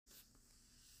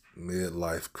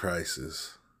midlife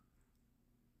crisis,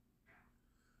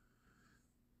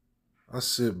 I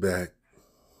sit back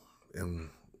and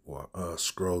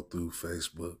scroll through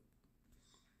Facebook.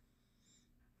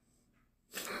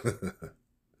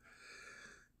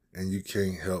 And you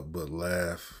can't help but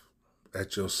laugh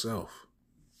at yourself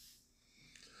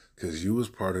because you was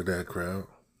part of that crowd.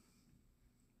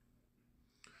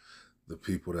 The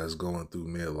people that's going through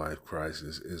midlife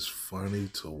crisis is funny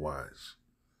to watch.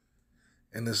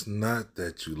 And it's not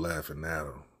that you laughing at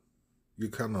them. You're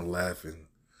kind of laughing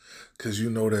because you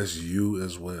know that's you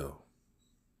as well.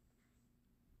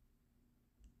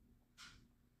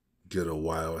 Get a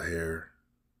wild hair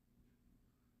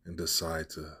and decide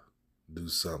to do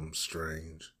something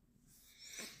strange,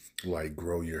 like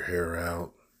grow your hair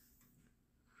out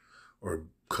or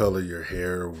color your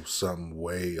hair something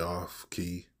way off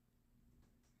key.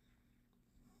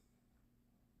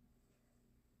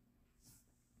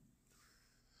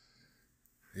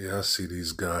 Yeah, I see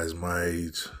these guys my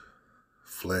age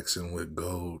flexing with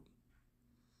gold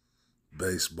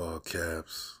baseball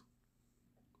caps.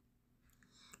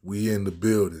 We in the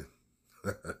building.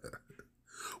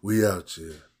 We out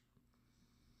here.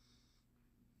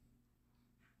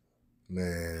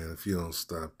 Man, if you don't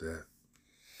stop that.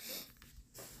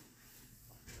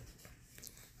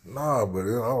 Nah, but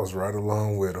I was right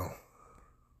along with them.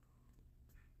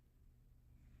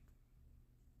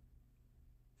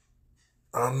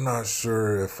 I'm not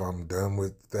sure if I'm done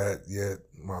with that yet,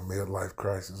 my midlife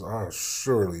crisis. I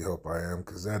surely hope I am,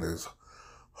 because that is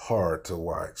hard to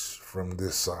watch from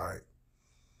this side.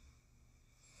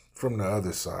 From the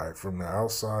other side, from the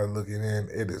outside looking in,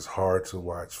 it is hard to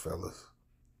watch, fellas.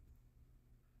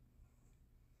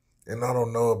 And I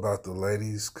don't know about the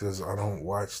ladies, because I don't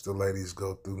watch the ladies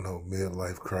go through no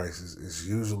midlife crisis. It's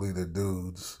usually the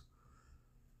dudes.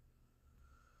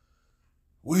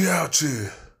 We out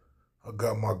here. I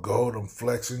got my gold, I'm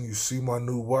flexing. You see my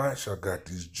new watch? I got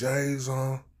these J's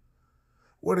on.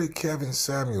 What did Kevin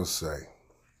Samuels say?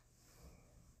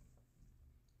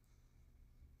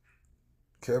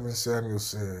 Kevin Samuels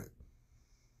said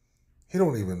he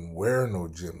don't even wear no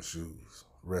gym shoes.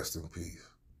 Rest in peace.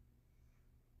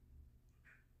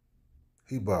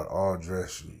 He bought all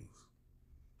dress shoes.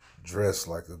 Dressed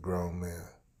like a grown man.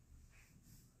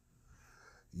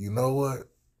 You know what?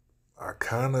 I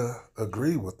kind of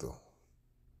agree with him.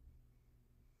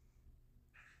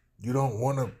 You don't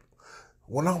want to...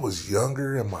 When I was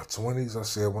younger, in my 20s, I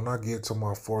said, when I get to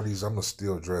my 40s, I'm going to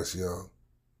still dress young.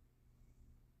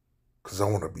 Because I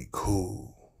want to be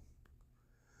cool.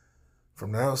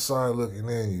 From the outside looking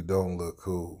in, you don't look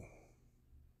cool.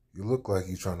 You look like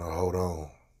you're trying to hold on.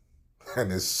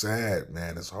 And it's sad,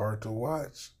 man. It's hard to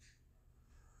watch.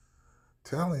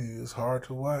 Telling you, it's hard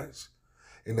to watch.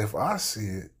 And if I see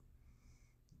it,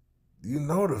 you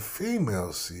know the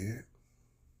females see it.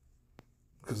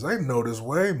 Because they notice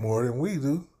way more than we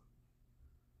do.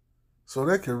 So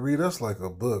they can read us like a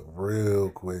book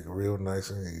real quick, real nice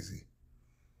and easy.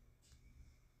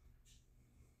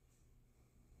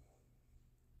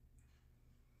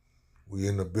 We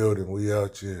in the building, we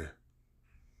out here.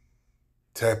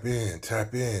 Tap in,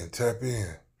 tap in, tap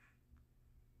in.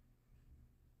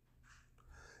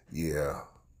 Yeah,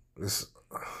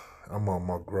 I'm on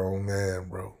my grown man,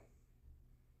 bro.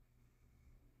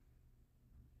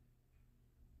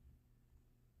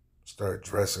 Start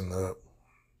dressing up.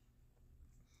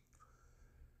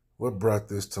 What brought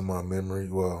this to my memory?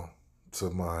 Well, to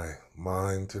my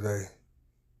mind today.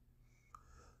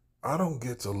 I don't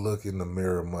get to look in the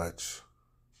mirror much.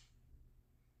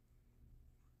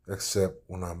 Except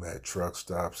when I'm at truck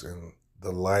stops, and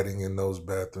the lighting in those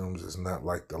bathrooms is not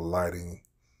like the lighting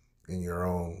in your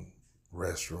own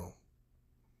restroom.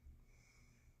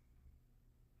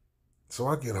 So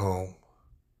I get home.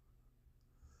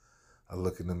 I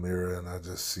look in the mirror and I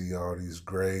just see all these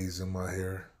grays in my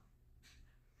hair,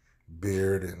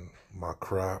 beard, and my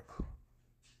crop.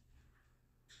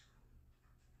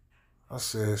 I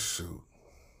said, shoot,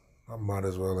 I might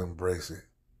as well embrace it.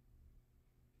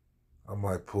 I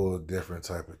might pull a different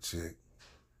type of chick.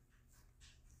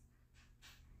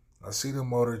 I see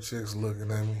them older chicks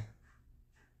looking at me.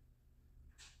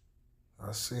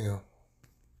 I see them.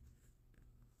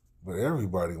 But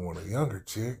everybody want a younger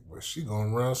chick, but she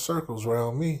gonna run circles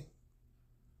around me.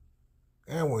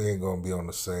 And we ain't gonna be on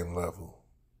the same level.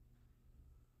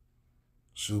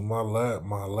 Shoot, my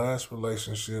last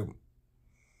relationship,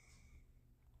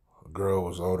 a girl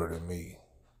was older than me.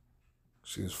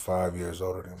 She was 5 years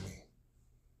older than me.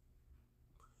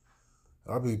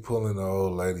 I be pulling the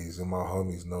old ladies, and my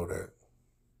homies know that.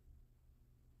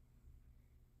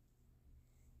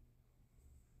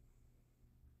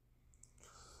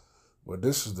 But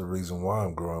this is the reason why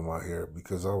I'm growing my hair,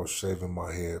 because I was shaving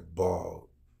my head bald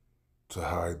to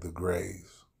hide the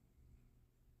grays.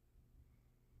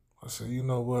 I said, you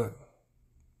know what?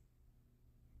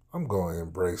 I'm going to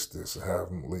embrace this and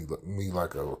have me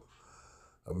like a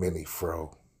mini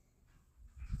fro.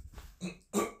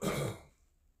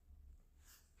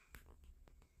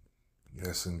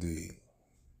 Yes, indeed.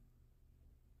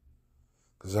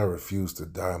 Because I refuse to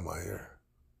dye my hair.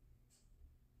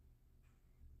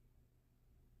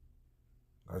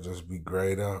 I just be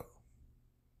grayed out.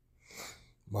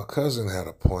 My cousin had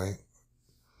a point.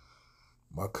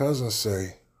 My cousin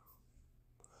say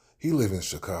he live in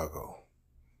Chicago,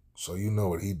 so you know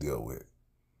what he deal with.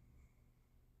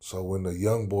 So when the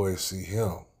young boys see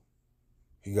him,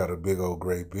 he got a big old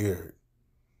gray beard.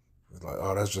 It's like,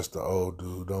 oh, that's just the old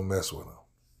dude. Don't mess with him.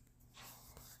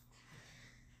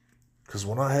 Because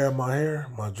when I had my hair,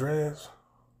 my dreads,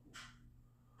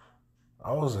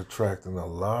 I was attracting a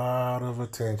lot of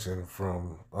attention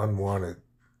from the unwanted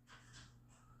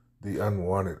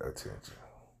attention.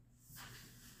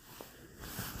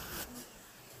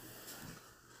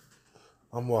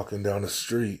 I'm walking down the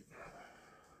street,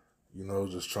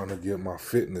 just trying to get my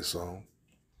fitness on.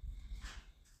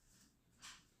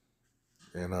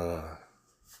 And I'm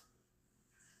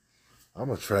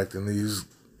attracting these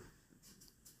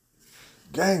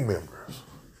gang members.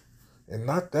 And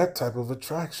not that type of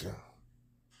attraction.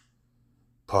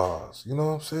 Pause. You know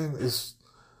what I'm saying? It's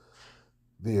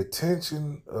the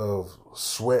attention of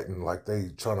sweating, like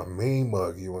they trying to mean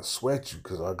mug you and sweat you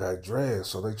because I got dreads.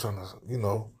 So they trying to,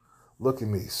 look at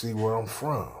me, see where I'm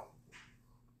from.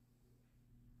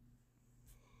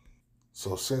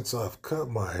 So since I've cut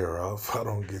my hair off, I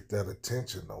don't get that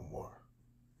attention no more.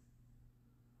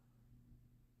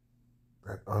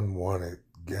 That unwanted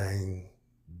gang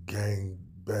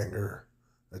banger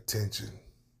attention.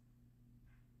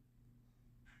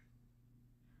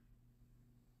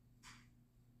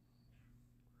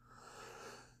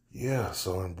 Yeah,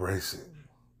 so embrace it.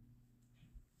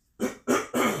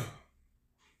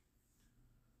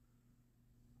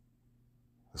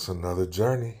 It's another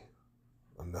journey,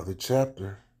 another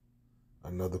chapter,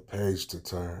 another page to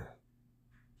turn.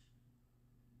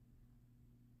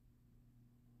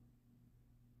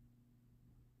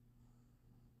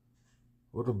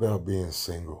 What about being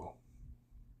single?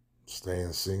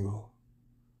 Staying single?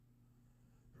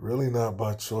 Really not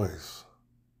by choice.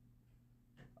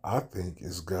 I think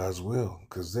it's God's will,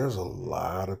 because there's a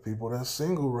lot of people that's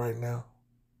single right now.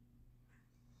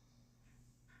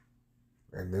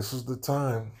 And this is the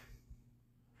time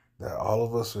that all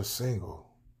of us are single.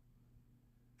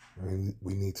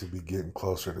 We need to be getting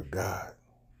closer to God.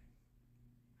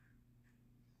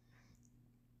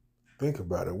 Think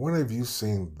about it. When have you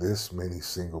seen this many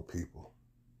single people?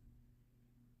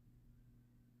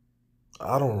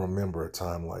 I don't remember a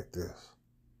time like this.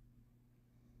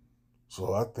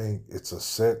 So I think it's a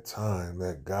set time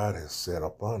that God has set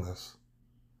upon us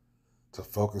to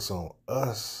focus on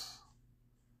us.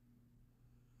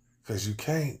 Because you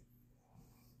can't.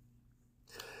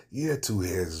 Yeah, two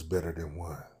heads is better than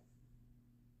one.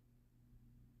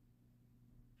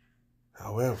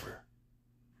 However,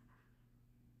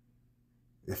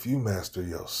 if you master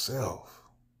yourself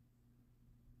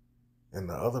and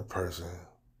the other person,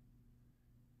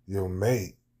 your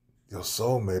mate, your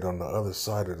soulmate on the other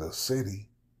side of the city,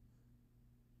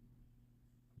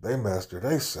 they master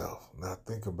themselves. Now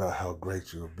think about how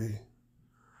great you'll be.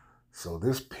 So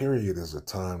this period is a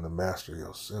time to master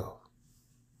yourself.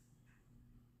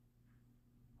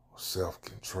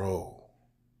 Self-control.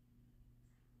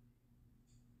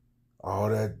 All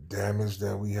that damage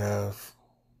that we have,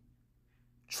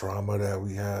 trauma that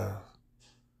we have,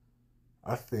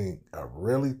 I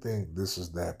really think this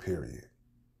is that period.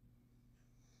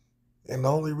 And the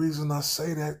only reason I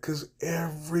say that, because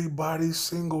everybody's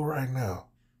single right now.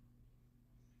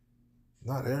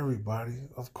 Not everybody.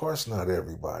 Of course not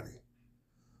everybody.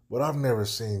 But I've never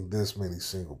seen this many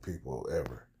single people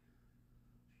ever.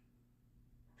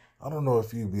 I don't know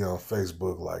if you be on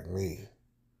Facebook like me,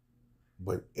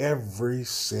 but every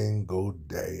single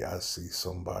day I see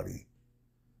somebody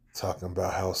talking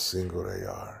about how single they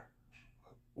are.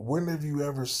 When have you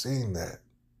ever seen that?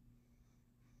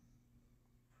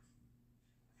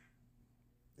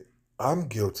 I'm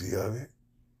guilty of it.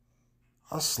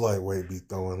 I slightly be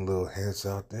throwing little hints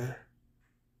out there.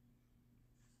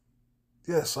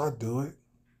 Yes, I do it.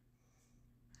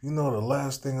 You know the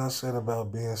last thing I said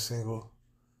about being single?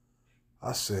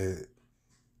 I said,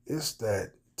 it's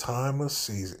that time of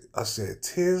season. I said,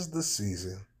 'tis the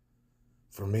season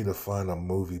for me to find a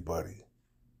movie buddy.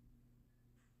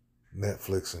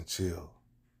 Netflix and chill.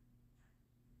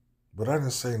 But I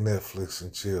didn't say Netflix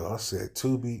and chill. I said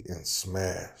Tubi and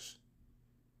smash.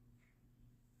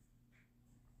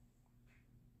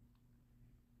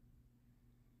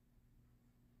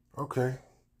 Okay,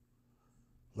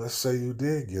 let's say you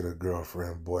did get a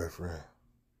girlfriend, boyfriend.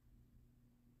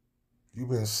 You've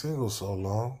been single so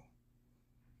long.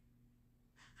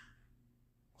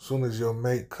 Soon as your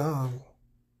mate come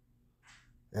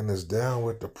and is down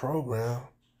with the program,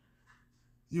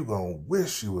 you gonna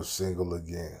wish you was single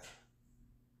again.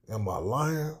 Am I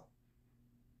lying?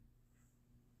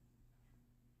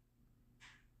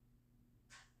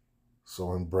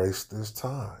 So embrace this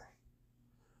time.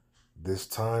 This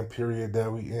time period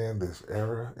that we in, this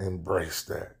era, embrace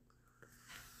that.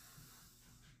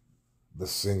 The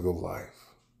single life.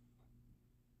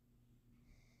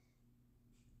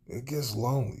 It gets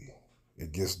lonely.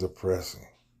 It gets depressing.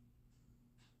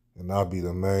 And I'll be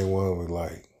the main one with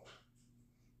like,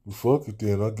 well, fuck it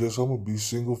then. I guess I'm gonna be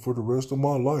single for the rest of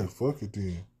my life. Fuck it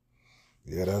then.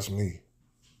 Yeah, that's me.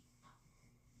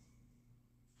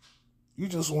 You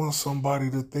just want somebody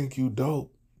to think you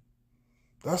dope.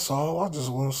 That's all. I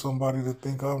just want somebody to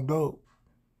think I'm dope.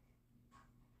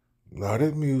 Not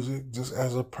in music, just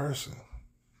as a person.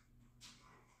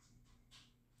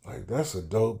 Like, that's a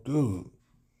dope dude.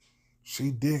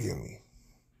 She digging me.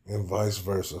 And vice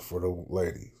versa for the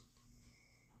ladies.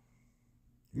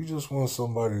 You just want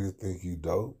somebody to think you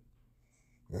dope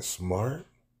and smart,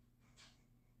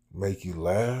 make you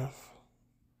laugh,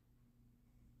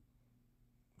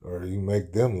 or you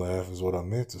make them laugh is what I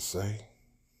meant to say.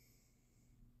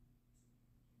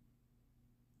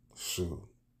 Shoot.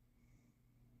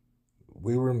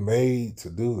 We were made to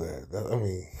do that. I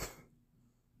mean,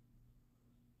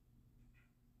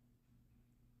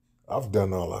 I've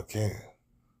done all I can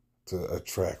to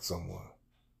attract someone.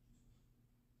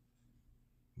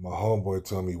 My homeboy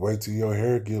told me, wait till your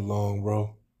hair get long,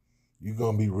 bro. You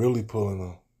gonna be really pulling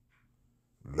them.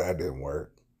 That didn't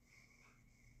work.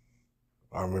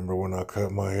 I remember when I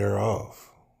cut my hair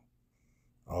off,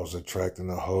 I was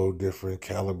attracting a whole different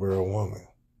caliber of woman.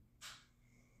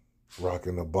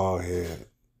 Rocking a bald head,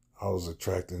 I was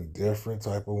attracting different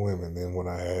type of women than when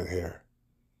I had hair.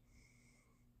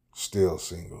 Still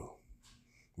single.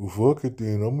 Well, fuck it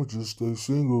then. I'm gonna just stay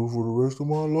single for the rest of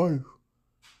my life.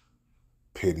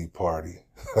 Pity party.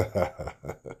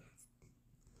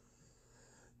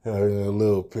 Having a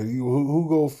little pity. Who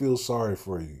gonna feel sorry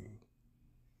for you?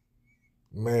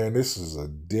 Man, this is a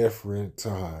different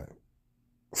time.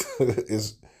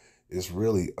 it's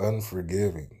really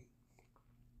unforgiving.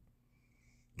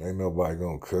 Ain't nobody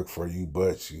gonna cook for you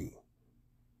but you.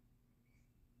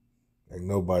 Ain't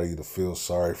nobody to feel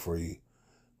sorry for you.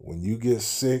 When you get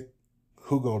sick,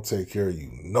 who gonna take care of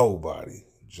you? Nobody.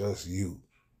 Just you.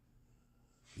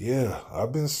 Yeah,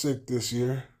 I've been sick this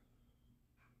year.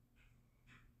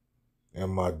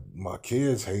 And my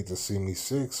kids hate to see me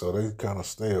sick, so they kind of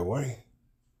stay away.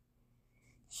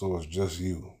 So it's just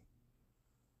you.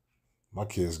 My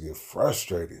kids get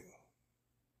frustrated.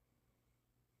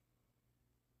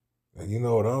 And you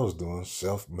know what I was doing?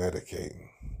 Self-medicating.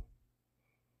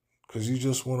 Because you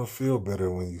just want to feel better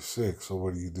when you're sick. So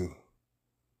what do?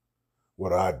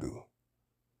 What I do?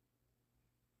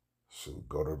 Should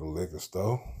go to the liquor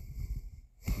store.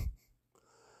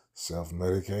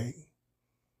 Self-medicate.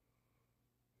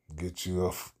 Get you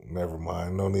a... Never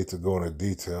mind. No need to go into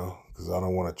detail. Because I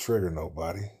don't want to trigger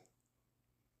nobody.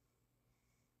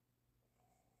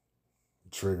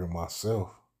 Trigger myself.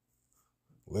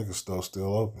 Liquor store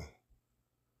still open.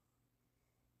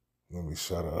 Let me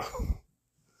shut up.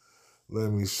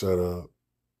 Let me shut up.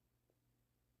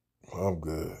 I'm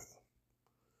good.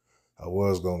 I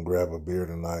was going to grab a beer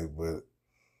tonight, but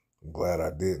I'm glad I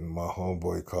didn't. My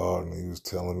homeboy called and he was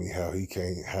telling me how he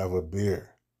can't have a beer.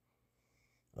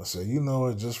 I said, you know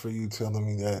what, just for you telling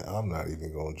me that, I'm not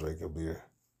even going to drink a beer.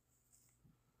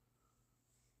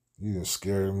 You done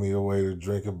scared me away to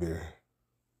drink a beer.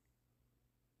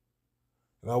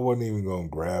 And I wasn't even going to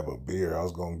grab a beer. I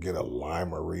was going to get a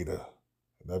Lime-A-Rita.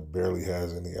 That barely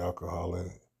has any alcohol in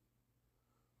it.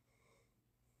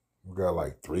 We got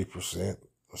like 3%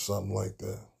 or something like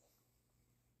that.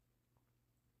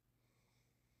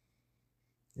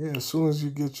 Yeah, as soon as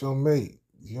you get your mate,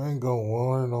 you ain't gonna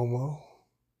want her no more.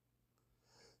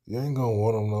 You ain't gonna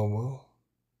want him no more.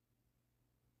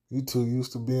 You too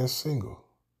used to being single.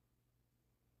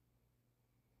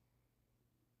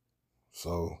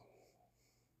 So,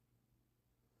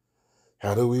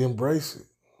 how do we embrace it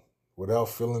without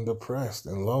feeling depressed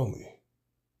and lonely?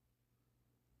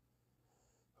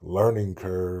 Learning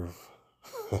curve.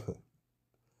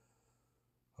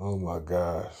 Oh my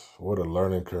gosh, what a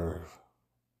learning curve.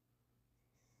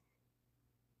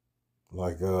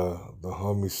 Like the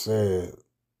homie said,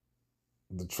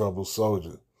 the troubled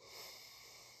soldier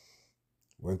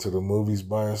went to the movies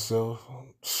by himself.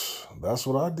 That's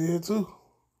what I did too.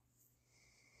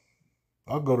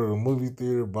 I go to the movie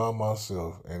theater by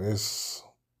myself, and it's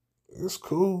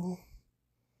cool.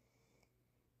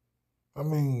 I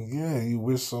mean, yeah, you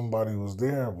wish somebody was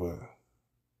there, but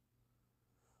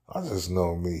I just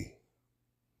know me.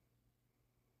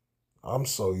 I'm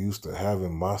so used to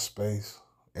having my space,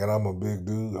 and I'm a big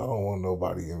dude. I don't want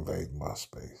nobody invading my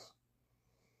space.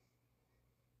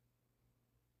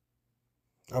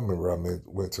 I remember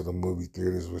went to the movie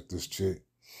theaters with this chick,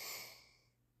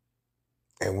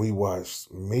 and we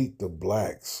watched Meet the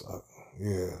Blacks.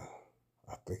 Yeah,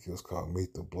 I think it was called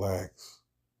Meet the Blacks.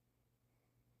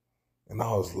 And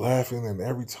I was laughing, and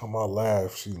every time I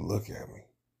laughed, she'd look at me.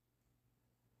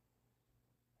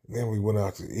 And then we went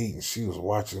out to eat, and she was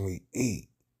watching me eat.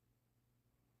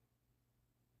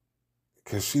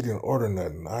 Because she didn't order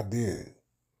nothing. I did.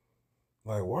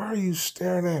 Like, why are you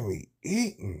staring at me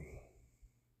eating?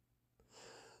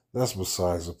 That's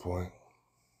besides the point.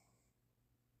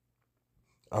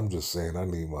 I'm just saying I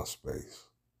need my space.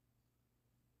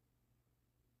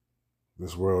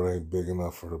 This world ain't big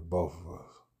enough for the both of us.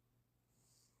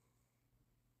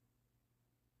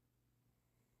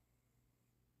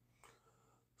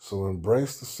 So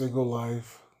embrace the single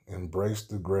life, embrace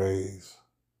the grays,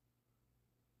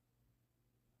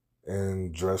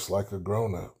 and dress like a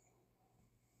grown-up.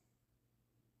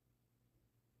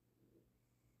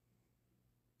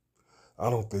 I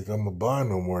don't think I'm going to buy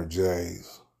no more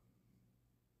J's.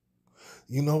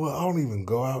 You know what? I don't even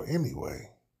go out anyway.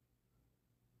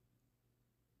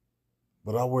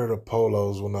 But I wear the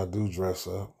polos when I do dress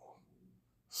up.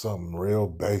 Something real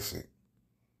basic.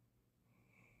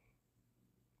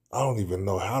 I don't even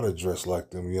know how to dress like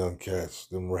them young cats,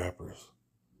 them rappers.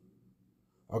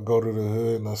 I go to the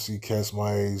hood and I see cats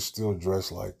my age still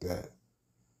dressed like that.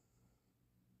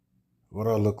 What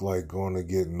I look like going to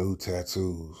get new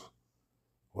tattoos.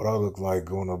 What I look like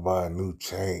going to buy a new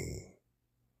chain,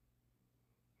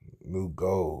 new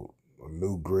gold, a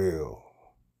new grill.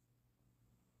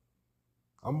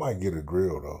 I might get a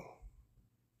grill though.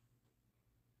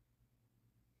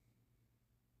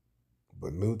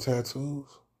 But new tattoos?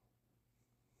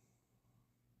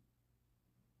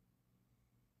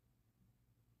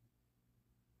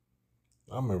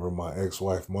 I remember my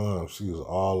ex-wife mom, she was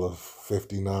all of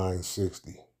 59,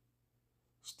 60,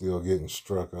 still getting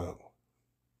struck up.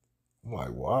 I'm like,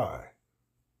 why?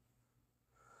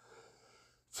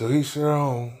 To each their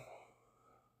own.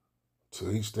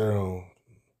 To each their own.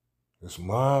 It's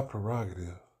my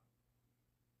prerogative.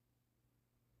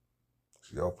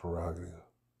 It's your prerogative.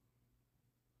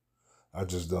 I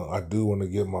do want to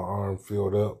get my arm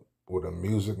filled up with a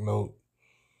music note.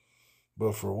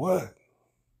 But for what?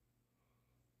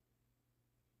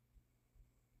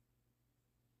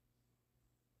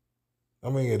 I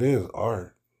mean, it is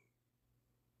art.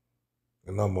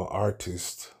 And I'm an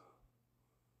artist.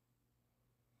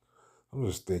 I'm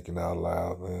just thinking out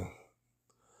loud, man.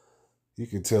 You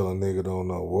can tell a nigga don't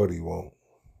know what he want.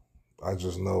 I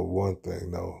just know one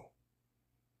thing, though.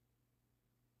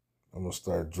 I'm going to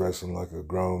start dressing like a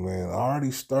grown man. I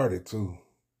already started, too.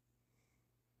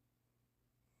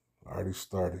 I already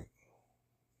started.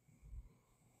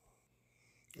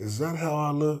 Is that how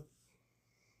I look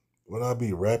when I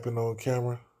be rapping on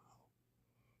camera?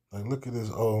 Like, look at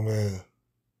this old man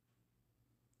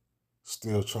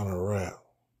still trying to rap.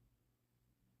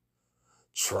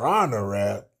 Trying to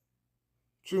rap?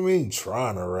 What you mean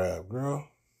trying to rap, girl?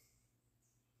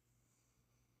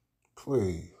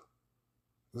 Please.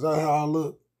 Is that how I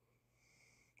look?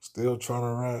 Still trying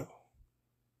to rap?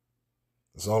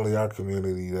 It's only our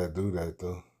community that do that,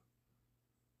 though.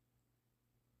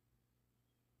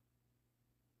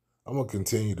 I'm going to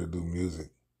continue to do music.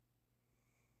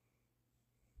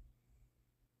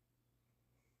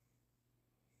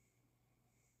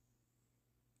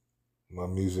 My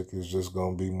music is just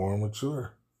going to be more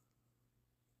mature.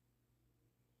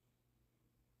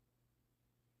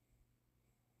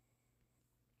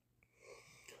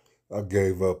 I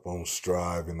gave up on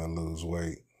striving to lose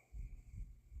weight.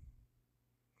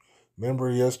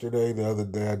 Remember the other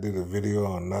day, I did a video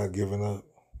on not giving up?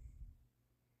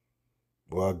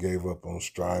 Well, I gave up on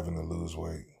striving to lose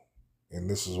weight. And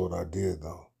this is what I did,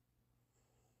 though.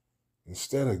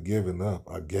 Instead of giving up,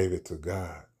 I gave it to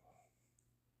God.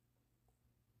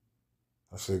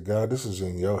 I said, God, this is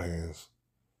in your hands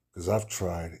because I've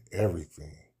tried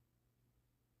everything.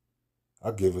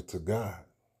 I give it to God.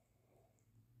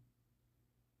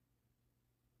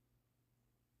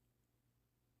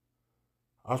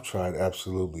 I've tried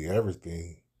absolutely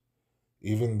everything,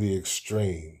 even the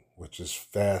extreme, which is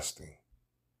fasting.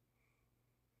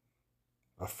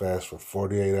 I fast for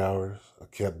 48 hours. I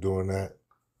kept doing that.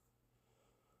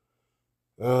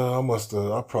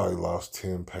 I probably lost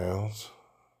 10 pounds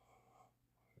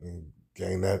and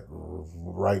gained that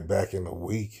right back in a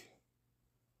week.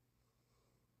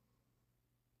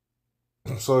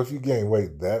 So if you gain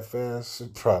weight that fast,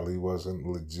 it probably wasn't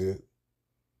legit.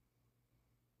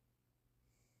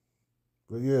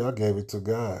 But yeah, I gave it to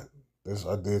God.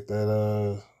 I did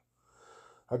that.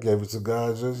 I gave it to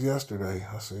God just yesterday.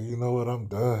 I said, you know what? I'm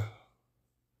done.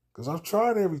 Because I've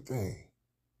tried everything.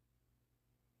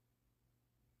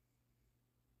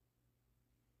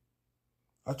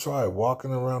 I tried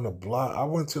walking around the block.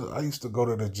 I used to go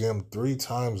to the gym 3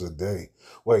 times a day.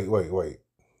 Wait.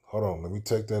 Hold on. Let me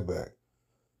take that back.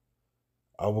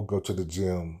 I would go to the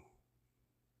gym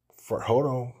hold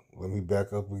on. Let me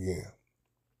back up again.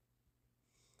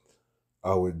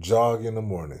 I would jog in the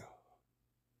morning.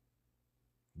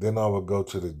 Then I would go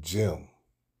to the gym,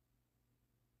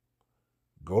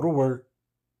 go to work,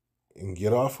 and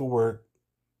get off of work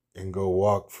and go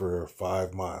walk for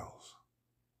 5 miles.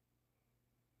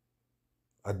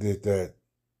 I did that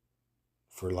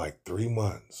for like 3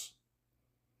 months.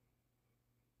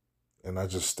 And I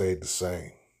just stayed the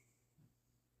same.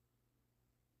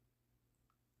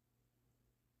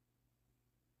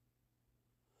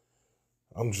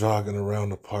 I'm jogging around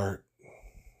the park,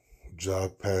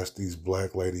 jog past these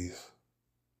black ladies.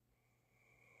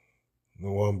 The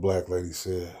one black lady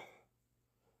said,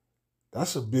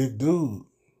 "That's a big dude."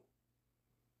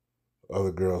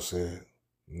 Other girl said,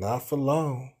 "Not for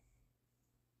long."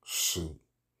 Shoot.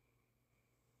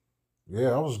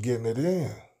 Yeah, I was getting it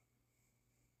in.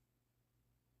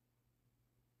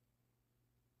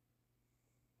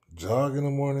 Jog in the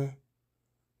morning,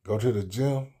 go to the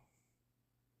gym,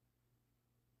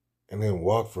 and then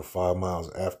walk for 5 miles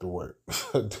after work.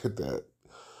 I did that.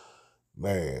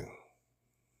 Man,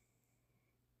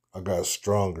 I got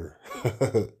stronger.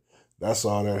 That's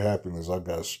all that happened is I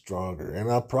got stronger. And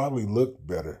I probably looked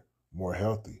better, more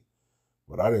healthy.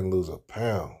 But I didn't lose a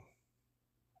pound.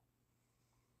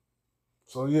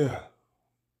 So yeah,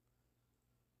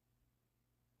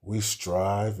 we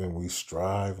strive and we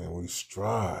strive and we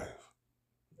strive.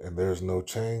 And there's no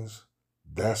change.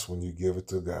 That's when you give it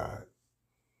to God.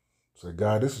 Say,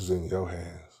 God, this is in your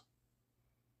hands.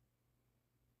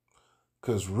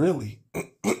 Because really,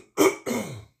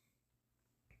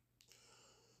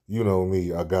 you know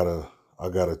me, I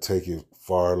gotta take it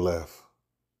far left.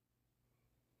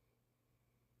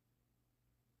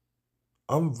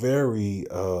 I'm very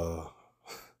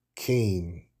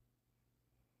keen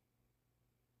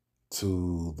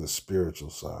to the spiritual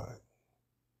side.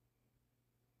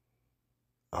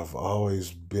 I've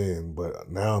always been, but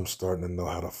now I'm starting to know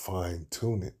how to fine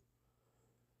tune it.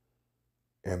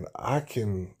 And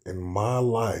in my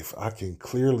life, I can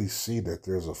clearly see that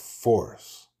there's a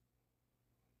force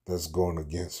that's going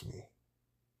against me.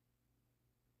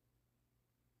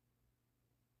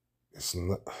 It's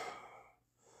not,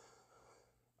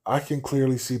 I can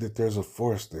clearly see that there's a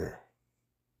force there.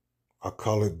 I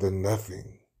call it the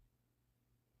nothing.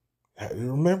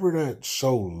 You remember that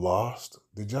show Lost?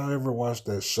 Did y'all ever watch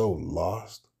that show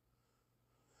Lost?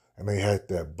 And they had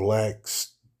that black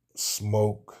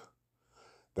smoke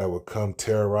that would come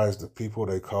terrorize the people.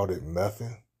 They called it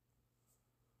nothing.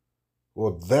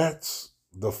 Well, that's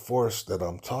the force that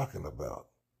I'm talking about.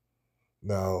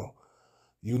 Now,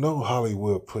 you know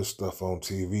Hollywood puts stuff on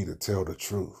TV to tell the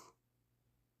truth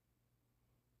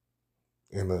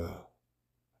in a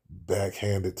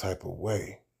backhanded type of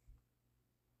way.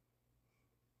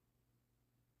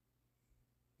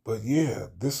 But yeah,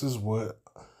 this is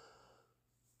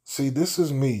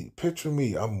me. Picture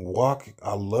me. I'm walking.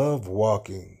 I love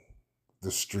walking the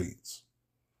streets.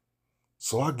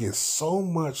 So I get so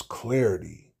much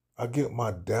clarity. I get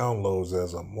my downloads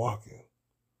as I'm walking.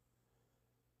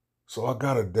 So I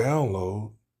got a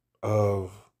download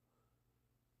of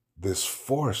this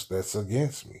force that's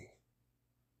against me.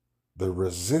 The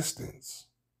resistance.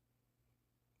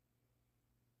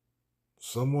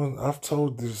 I've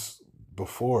told this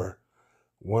before,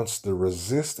 once the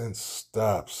resistance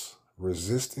stops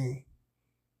resisting,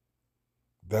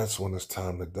 that's when it's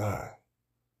time to die.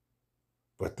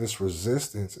 But this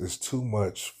resistance is too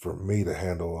much for me to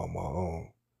handle on my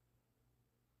own.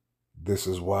 This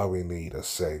is why we need a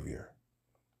savior.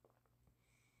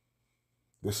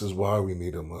 This is why we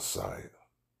need a Messiah.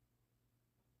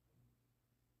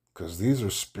 Because these are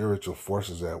spiritual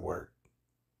forces at work.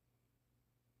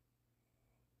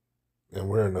 And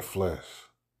we're in the flesh.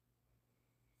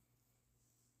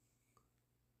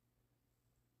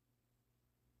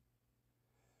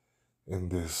 in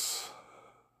this.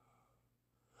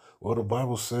 Well, the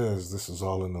Bible says this is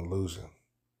all an illusion.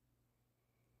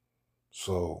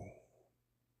 So,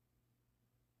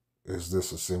 is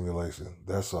this a simulation?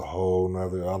 That's a whole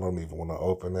nother, I don't even want to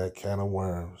open that can of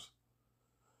worms.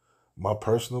 My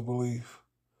personal belief,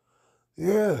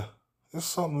 yeah, it's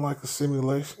something like a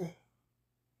simulation.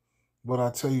 But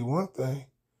I tell you one thing,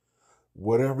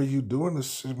 whatever you do in the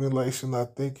simulation, I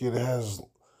think it has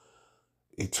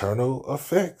eternal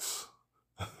effects.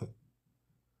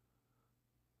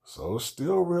 So it's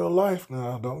still real life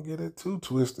now. Don't get it too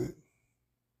twisted.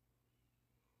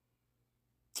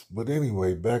 But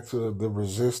anyway, back to the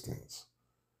resistance.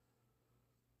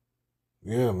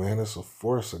 Yeah, man, it's a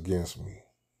force against me.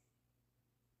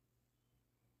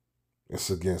 It's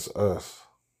against us.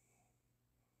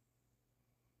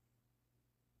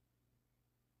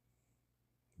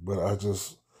 But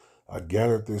I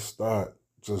gathered this thought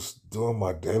just doing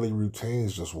my daily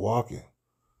routines, just walking.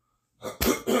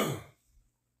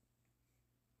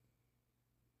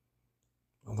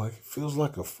 I'm like, it feels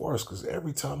like a force because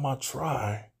every time I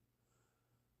try,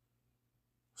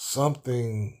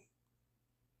 something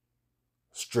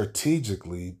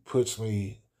strategically puts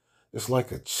me, it's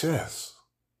like a chess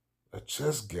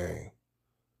game.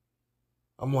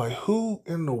 I'm like, who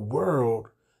in the world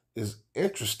is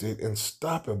interested in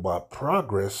stopping my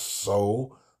progress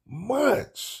so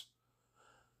much?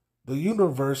 The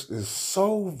universe is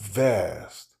so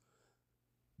vast.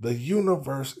 The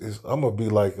universe is, I'm going to be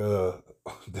like,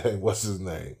 dang, what's his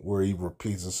name? Where he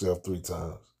repeats himself 3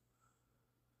 times.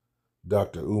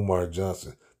 Dr. Umar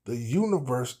Johnson. The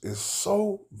universe is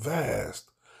so vast.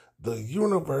 The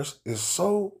universe is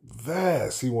so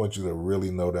vast. He wants you to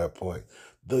really know that point.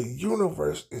 The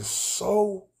universe is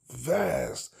so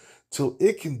vast till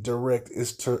it can direct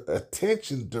its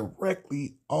attention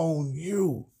directly on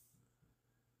you.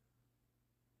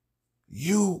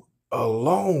 You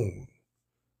alone.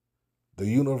 The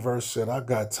universe said, I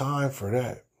got time for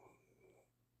that.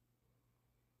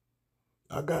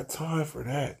 I got time for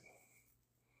that.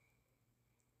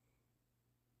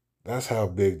 That's how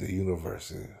big the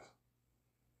universe is.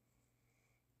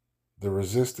 The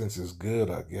resistance is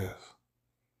good, I guess.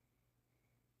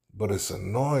 But it's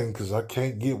annoying because I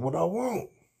can't get what I want.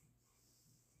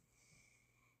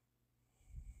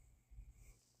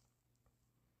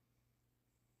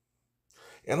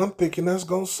 And I'm thinking that's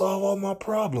going to solve all my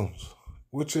problems,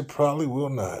 which it probably will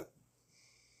not.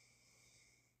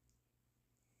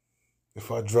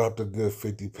 If I dropped a good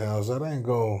 50 pounds, that ain't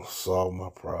going to solve my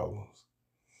problems.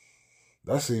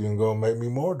 That's even going to make me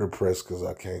more depressed because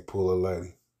I can't pull a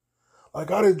lady. Like,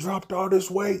 I done dropped all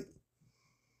this weight,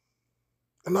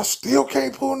 and I still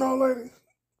can't pull no lady.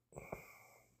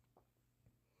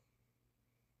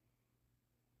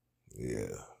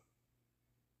 Yeah.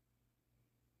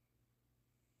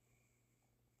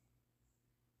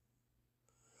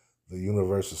 The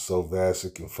universe is so vast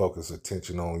it can focus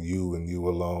attention on you and you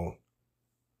alone.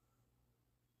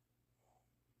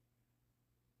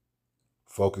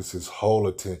 Focus his whole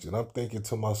attention. I'm thinking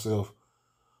to myself,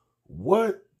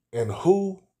 what and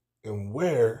who and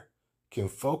where can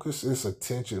focus its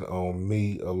attention on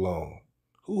me alone?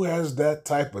 Who has that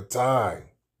type of time?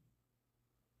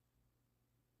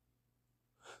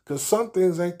 Because some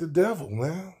things ain't the devil,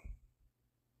 man.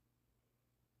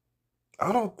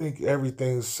 I don't think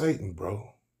everything's Satan,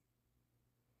 bro.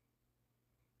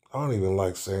 I don't even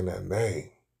like saying that name.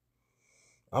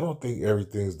 I don't think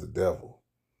everything's the devil.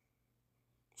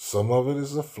 Some of it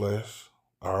is the flesh,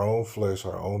 our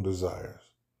own desires.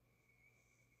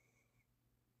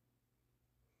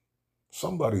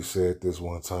 Somebody said this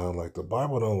one time, like the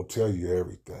Bible don't tell you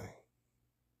everything.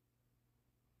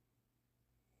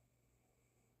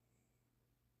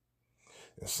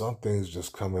 And some things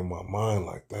just come in my mind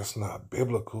like that's not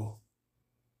biblical.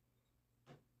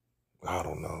 I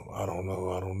don't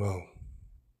know.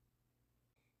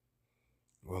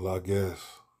 Well, I guess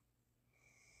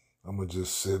I'm going to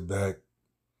just sit back,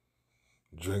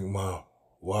 drink my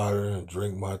water and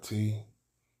drink my tea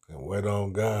and wait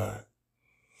on God.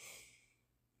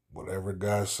 Whatever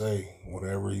God say,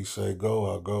 whenever he say go,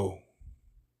 I'll go.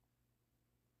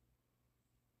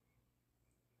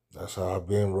 That's how I've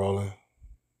been rolling.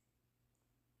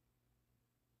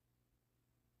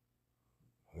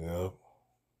 Yep.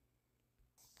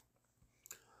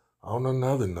 On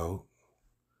another note,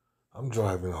 I'm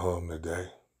driving home today.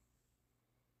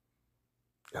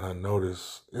 And I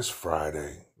notice it's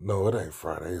Friday. No, it ain't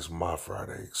Friday. It's my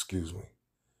Friday. Excuse me.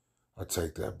 I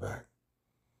take that back.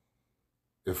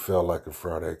 It felt like a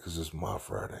Friday because it's my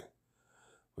Friday.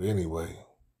 But anyway,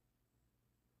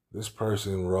 this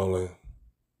person rolling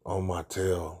on my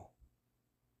tail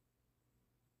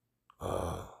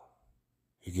Uh,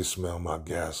 he can smell my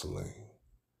gasoline.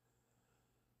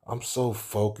 I'm so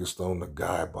focused on the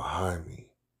guy behind me,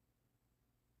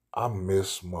 I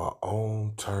miss my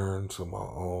own turn to my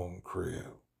own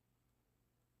crib.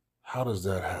 How does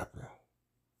that happen?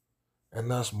 And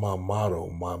that's my motto.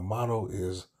 My motto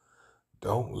is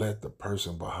don't let the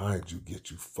person behind you get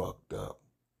you fucked up.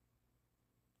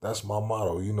 That's my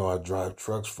motto. You know, I drive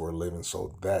trucks for a living,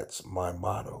 so that's my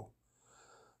motto.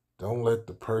 Don't let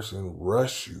the person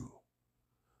rush you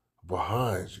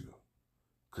behind you,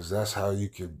 because that's how you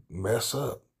can mess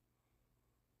up,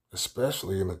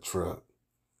 especially in a truck.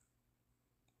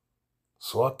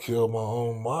 So I killed my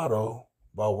own motto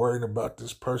by worrying about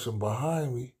this person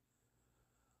behind me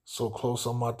so close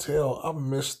on my tail, I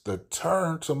missed the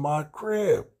turn to my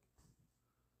crib.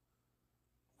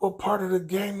 What part of the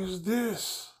game is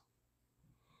this?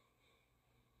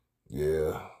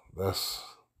 Yeah, I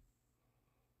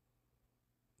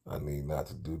need not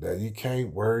to do that. You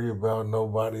can't worry about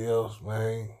nobody else,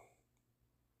 man.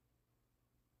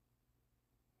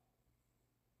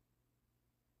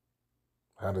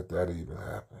 How did that even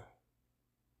happen?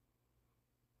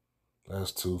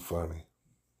 That's too funny.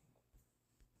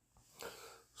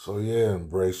 So yeah,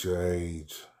 embrace your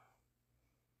age.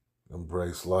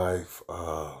 Embrace life.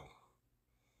 I'm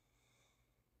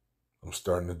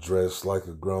starting to dress like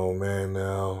a grown man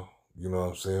now. You know what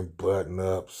I'm saying? Button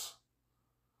ups,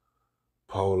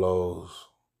 polos.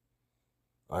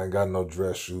 I ain't got no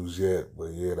dress shoes yet,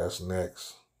 but yeah, that's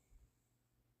next.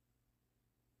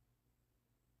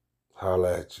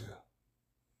 Holla at you.